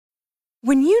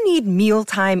When you need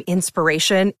mealtime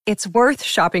inspiration, it's worth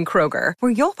shopping Kroger,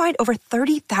 where you'll find over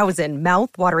 30,000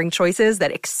 mouth-watering choices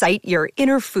that excite your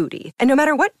inner foodie. And no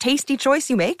matter what tasty choice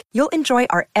you make, you'll enjoy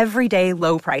our everyday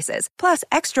low prices, plus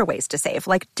extra ways to save,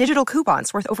 like digital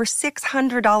coupons worth over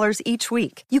 $600 each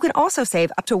week. You can also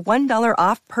save up to $1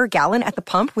 off per gallon at the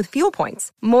pump with fuel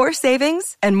points. More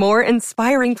savings and more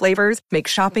inspiring flavors make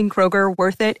shopping Kroger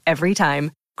worth it every time.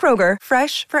 Kroger,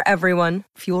 fresh for everyone.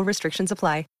 Fuel restrictions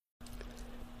apply.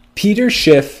 Peter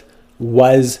Schiff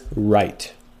was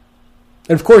right.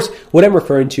 And of course, what I'm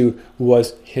referring to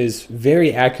was his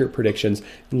very accurate predictions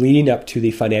leading up to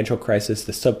the financial crisis,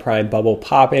 the subprime bubble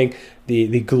popping,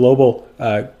 the global,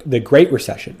 the Great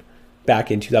Recession back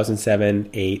in 2007,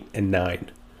 8, and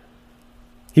 9.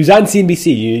 He was on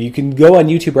CNBC. You can go on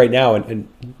YouTube right now and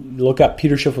look up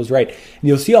Peter Schiff was right. And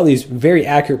you'll see all these very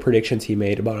accurate predictions he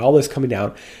made about all this coming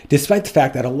down, despite the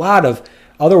fact that a lot of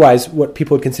otherwise what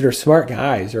people would consider smart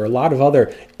guys, or a lot of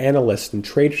other analysts and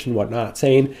traders and whatnot,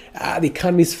 saying, the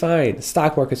economy's fine, the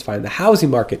stock market's fine, the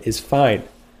housing market is fine.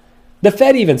 The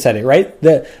Fed even said it, right?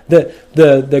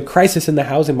 The crisis in the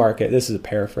housing market, this is a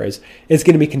paraphrase, is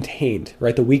going to be contained,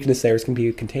 right? The weakness there is going to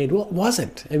be contained. Well, it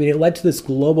wasn't. I mean, it led to this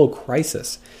global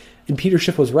crisis. And Peter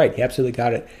Schiff was right. He absolutely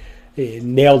got it. He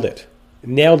nailed it.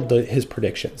 Nailed his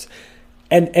predictions.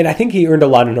 And I think he earned a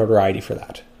lot of notoriety for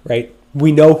that, right?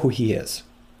 We know who he is.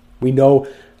 We know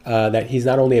that he's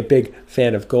not only a big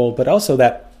fan of gold, but also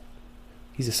that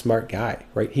he's a smart guy,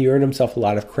 right? He earned himself a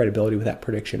lot of credibility with that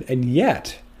prediction. And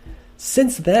yet,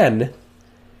 since then,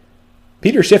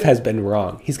 Peter Schiff has been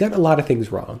wrong. He's gotten a lot of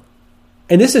things wrong.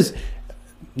 And this is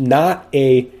not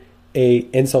a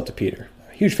insult to Peter.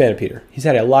 A huge fan of Peter. He's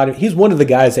one of the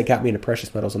guys that got me into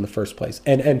precious metals in the first place.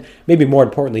 And maybe more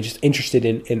importantly, just interested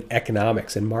in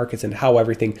economics and markets and how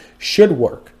everything should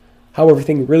work. How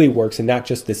everything really works, and not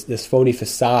just this phony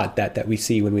facade that we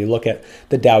see when we look at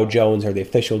the Dow Jones or the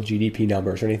official GDP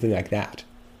numbers or anything like that,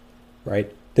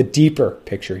 right? The deeper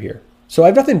picture here. So I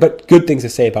have nothing but good things to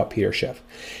say about Peter Schiff.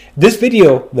 This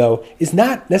video, though, is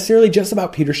not necessarily just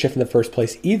about Peter Schiff in the first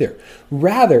place either.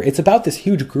 Rather, it's about this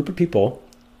huge group of people,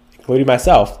 including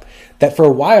myself, that for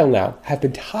a while now have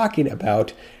been talking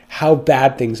about how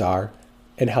bad things are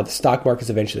and how the stock market is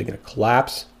eventually going to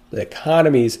collapse, the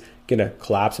economy's going to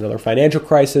collapse, another financial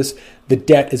crisis, the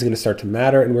debt is going to start to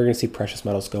matter, and we're going to see precious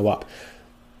metals go up.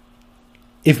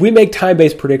 If we make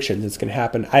time-based predictions, it's going to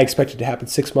happen. I expect it to happen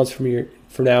 6 months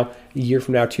from now, a year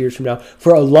from now, 2 years from now.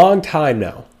 For a long time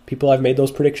now, people have made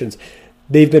those predictions.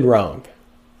 They've been wrong,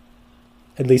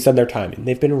 at least on their timing.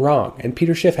 They've been wrong, and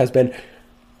Peter Schiff has been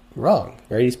wrong,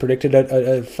 right? He's predicted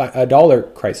a dollar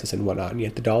crisis and whatnot, and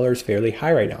yet the dollar is fairly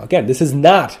high right now. Again, this is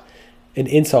not an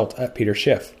insult at Peter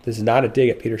Schiff. This is not a dig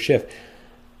at Peter Schiff.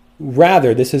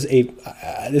 Rather, this is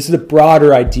a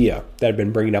broader idea that I've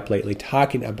been bringing up lately,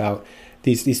 talking about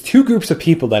these two groups of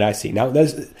people that I see. Now,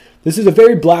 this is a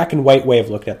very black and white way of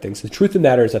looking at things. The truth of the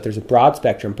matter is that there's a broad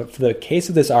spectrum, but for the case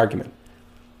of this argument,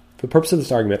 for the purpose of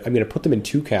this argument, I'm going to put them in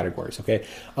two categories, okay?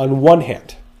 On one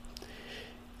hand,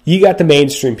 you got the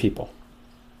mainstream people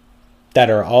that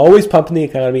are always pumping the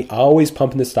economy, always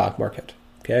pumping the stock market.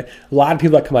 Okay, a lot of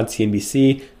people that come on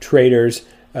CNBC, traders,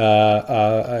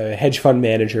 hedge fund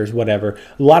managers, whatever.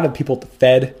 A lot of people at the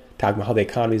Fed talking about how the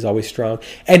economy is always strong.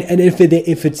 And if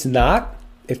it's not,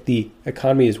 if the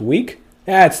economy is weak,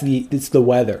 it's the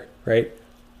weather, right?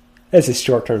 This is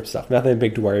short-term stuff, nothing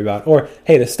big to worry about. Or,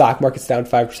 hey, the stock market's down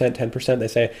 5%, 10%. They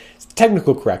say it's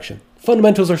technical correction.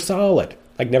 Fundamentals are solid.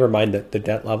 Like, never mind the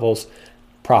debt levels,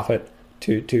 profit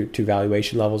to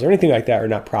valuation levels or anything like that, or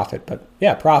not profit, but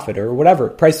yeah, profit or whatever,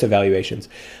 price to valuations,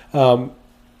 or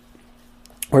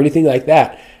anything like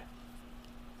that.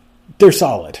 They're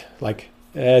solid. Like,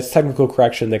 it's technical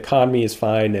correction. The economy is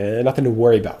fine. Nothing to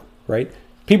worry about, right?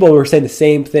 People were saying the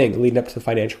same thing leading up to the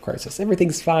financial crisis.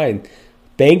 Everything's fine.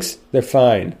 Banks, they're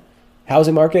fine.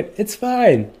 Housing market, it's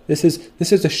fine. This is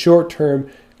a short-term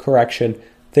correction.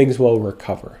 Things will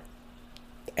recover.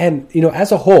 And,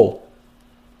 as a whole,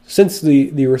 since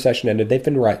the recession ended, they've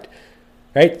been right.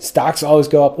 Stocks always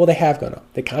go up. Well, they have gone up.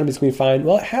 The economy's going to be fine.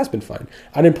 Well, it has been fine.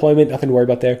 Unemployment, nothing to worry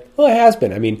about there. Well, it has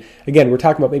been. I mean, again, we're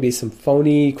talking about maybe some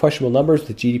phony, questionable numbers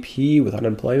with GDP, with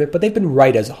unemployment, but they've been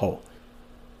right as a whole.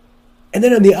 And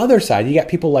then on the other side, you got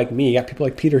people like me, you got people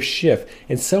like Peter Schiff,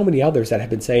 and so many others that have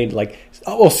been saying, like,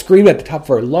 we'll scream at the top of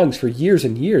our lungs for years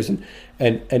and years,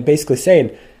 and basically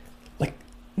saying,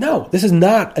 no, this is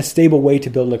not a stable way to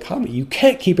build an economy. You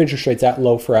can't keep interest rates that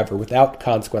low forever without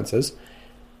consequences.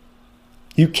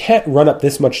 You can't run up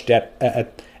this much debt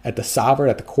at the sovereign,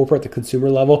 at the corporate, at the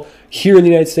consumer level here in the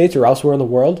United States or elsewhere in the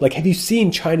world. Like, have you seen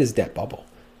China's debt bubble?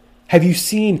 Have you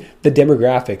seen the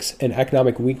demographics and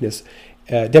economic weakness,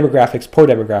 poor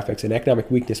demographics and economic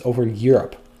weakness over in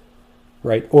Europe,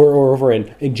 right? Or over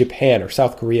in Japan or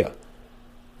South Korea,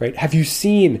 right? Have you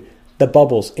seen the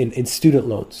bubbles in student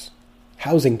loans,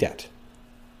 housing debt,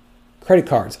 credit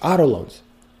cards, auto loans,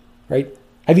 right?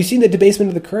 Have you seen the debasement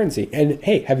of the currency? And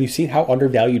hey, have you seen how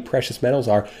undervalued precious metals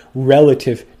are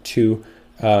relative to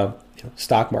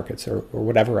stock markets or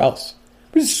whatever else?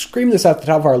 We just scream this at the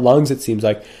top of our lungs, it seems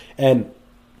like. And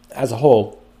as a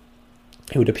whole,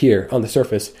 it would appear on the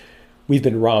surface, we've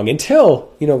been wrong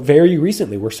until, very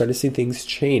recently, we're starting to see things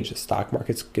change. The stock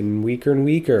market's getting weaker and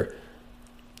weaker.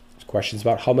 There's questions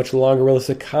about how much longer will this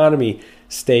economy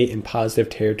stay in positive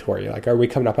territory? Like, are we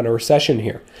coming up on a recession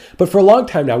here? But for a long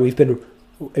time now,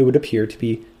 it would appear to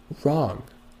be wrong.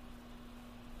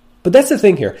 But that's the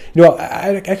thing here.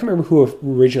 I can't remember who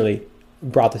originally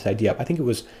brought this idea up. I think it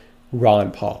was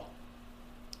Ron Paul.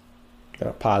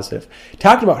 Positive.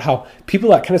 Talking about how people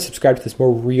that kind of subscribe to this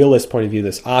more realist point of view,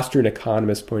 this Austrian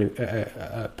economist point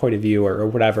of view, or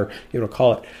whatever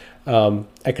call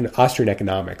it, Austrian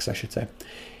economics, I should say.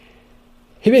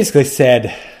 He basically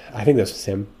said, I think this was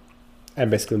him,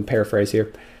 I'm basically going to paraphrase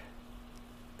here,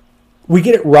 we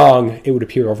get it wrong, it would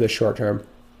appear, over the short term.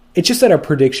 It's just that our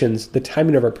predictions, the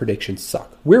timing of our predictions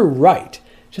suck. We're right,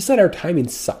 just that our timing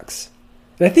sucks.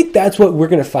 And I think that's what we're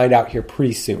going to find out here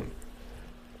pretty soon.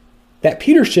 That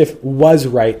Peter Schiff was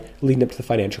right leading up to the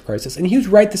financial crisis, and he was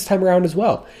right this time around as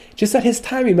well. Just that his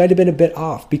timing might have been a bit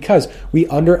off because we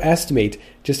underestimate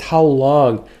just how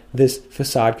long this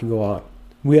facade can go on.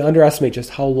 We underestimate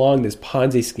just how long this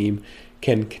Ponzi scheme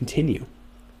can continue.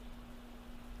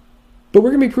 But we're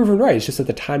going to be proven right. It's just that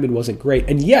the timing wasn't great.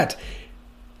 And yet,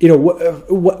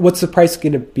 what's the price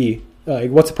going to be?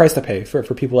 What's the price to pay for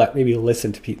people that maybe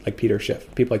listen to people like Peter Schiff?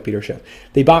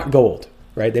 They bought gold,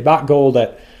 right? They bought gold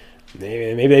at,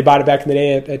 maybe they bought it back in the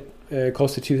day at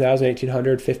close to 2,000,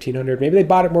 1,800, 1,500. Maybe they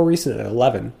bought it more recent at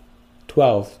 11,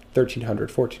 12, 1,300,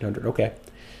 1,400. Okay.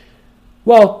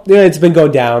 Well, it's been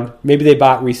going down. Maybe they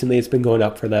bought recently. It's been going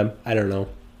up for them. I don't know.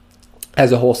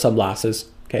 As a whole, some losses.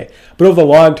 Okay. But over the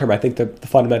long term, I think the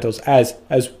fundamentals, as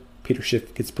Peter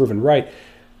Schiff gets proven right,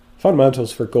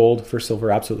 fundamentals for gold, for silver,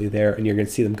 are absolutely there, and you're going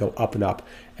to see them go up and up.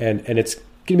 And it's going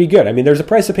to be good. I mean, there's a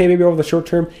price to pay maybe over the short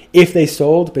term if they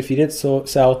sold, but if you didn't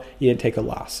sell, you didn't take a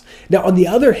loss. Now, on the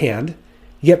other hand,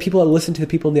 you get people that listen to the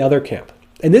people in the other camp.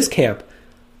 In this camp,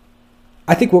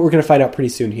 I think what we're going to find out pretty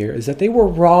soon here is that they were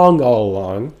wrong all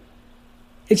along.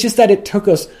 It's just that it took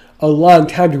us a long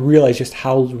time to realize just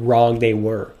how wrong they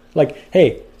were. Like,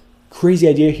 hey, crazy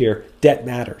idea here, debt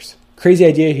matters. Crazy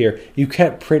idea here, you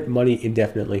can't print money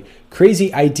indefinitely.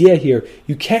 Crazy idea here,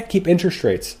 you can't keep interest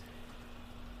rates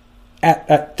at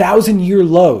 1,000-year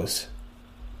lows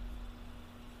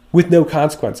with no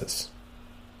consequences.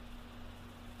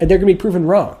 And they're going to be proven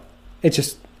wrong. It's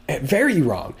just very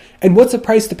wrong. And what's the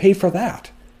price to pay for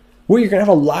that? Well, you're going to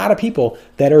have a lot of people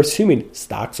that are assuming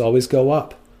stocks always go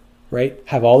up, right?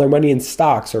 Have all their money in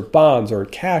stocks or bonds or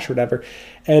cash or whatever,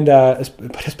 and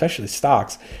but especially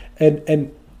stocks.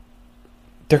 And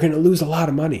they're going to lose a lot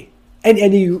of money. And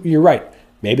you're right.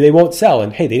 Maybe they won't sell.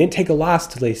 And hey, they didn't take a loss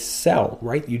till they sell,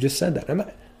 right? You just said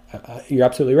that. You're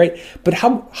absolutely right. But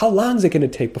how long is it going to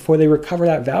take before they recover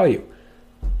that value?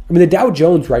 I mean, the Dow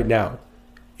Jones right now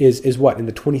is what, in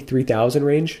the 23,000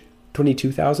 range?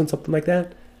 22,000, something like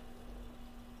that?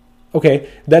 Okay,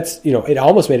 that's, it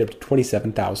almost made it to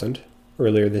 27,000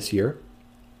 earlier this year.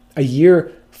 A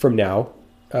year from now,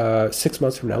 6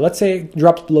 months from now, let's say it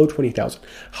drops below 20,000.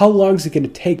 How long is it going to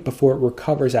take before it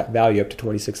recovers that value up to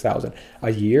 26,000?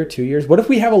 A year, 2 years? What if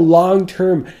we have a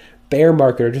long-term bear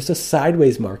market or just a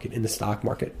sideways market in the stock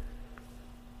market?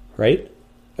 Right?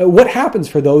 What happens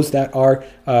for those that are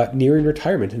nearing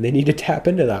retirement and they need to tap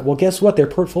into that? Well, guess what? Their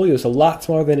portfolio is a lot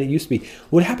smaller than it used to be.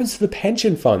 What happens to the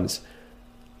pension funds?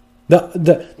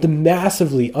 The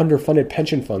massively underfunded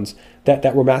pension funds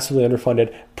that were massively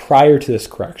underfunded prior to this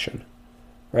correction,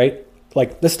 right?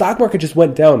 Like the stock market just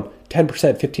went down 10%,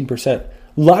 15%. A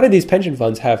lot of these pension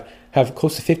funds have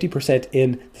close to 50%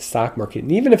 in the stock market.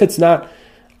 And even if it's not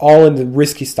all in the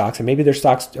risky stocks, and maybe their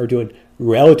stocks are doing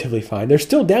relatively fine, they're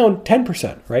still down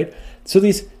 10%, right? So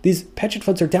these pension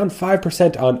funds are down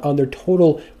 5% on their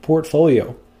total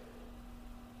portfolio.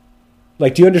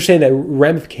 Like, do you understand the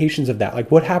ramifications of that? Like,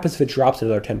 what happens if it drops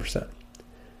another 10%?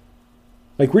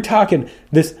 Like, we're talking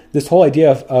this whole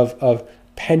idea of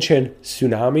pension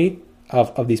tsunami,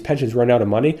 of these pensions running out of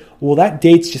money. Well, that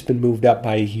date's just been moved up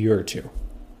by a year or two,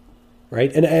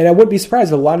 right? And I wouldn't be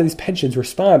surprised if a lot of these pensions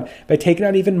respond by taking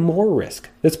on even more risk.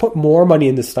 Let's put more money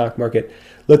in the stock market.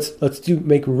 let's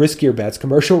make riskier bets,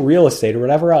 commercial real estate or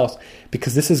whatever else,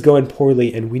 because this is going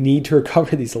poorly and we need to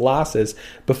recover these losses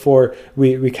before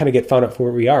we kind of get found out for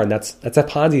where we are. And that's a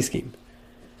Ponzi scheme.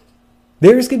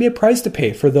 There's going to be a price to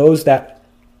pay for those that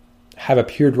have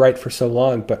appeared right for so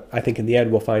long, but I think in the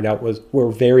end we'll find out we're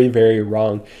very, very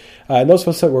wrong. And those of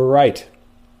us that were right,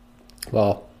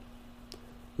 well,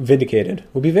 vindicated.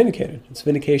 We'll be vindicated. It's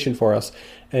vindication for us.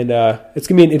 And it's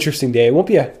going to be an interesting day. It won't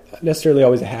be necessarily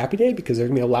always a happy day because there's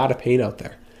going to be a lot of pain out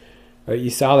there. Right? You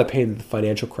saw the pain that the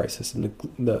financial crisis and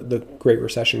the Great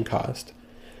Recession caused.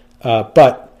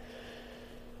 But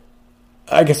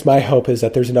I guess my hope is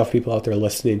that there's enough people out there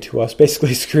listening to us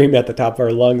basically scream at the top of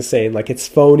our lungs saying, like, it's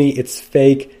phony, it's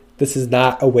fake, this is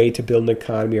not a way to build an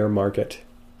economy or market.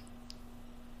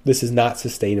 This is not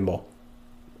sustainable.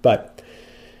 But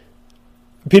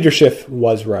Peter Schiff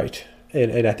was right,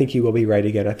 and I think he will be right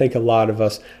again. I think a lot of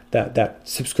us that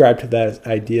subscribe to those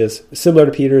ideas, similar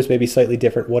to Peter's, maybe slightly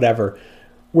different, whatever,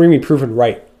 we're going to be proven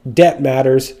right. Debt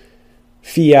matters.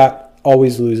 Fiat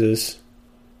always loses.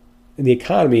 And the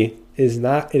economy is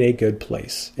not in a good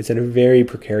place. It's in a very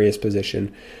precarious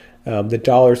position. The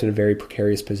dollar's in a very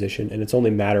precarious position, and it's only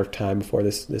a matter of time before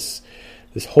this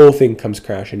whole thing comes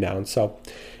crashing down. So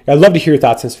I'd love to hear your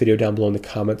thoughts on this video down below in the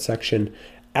comment section.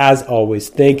 As always,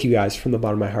 thank you guys from the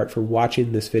bottom of my heart for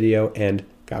watching this video, and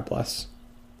God bless.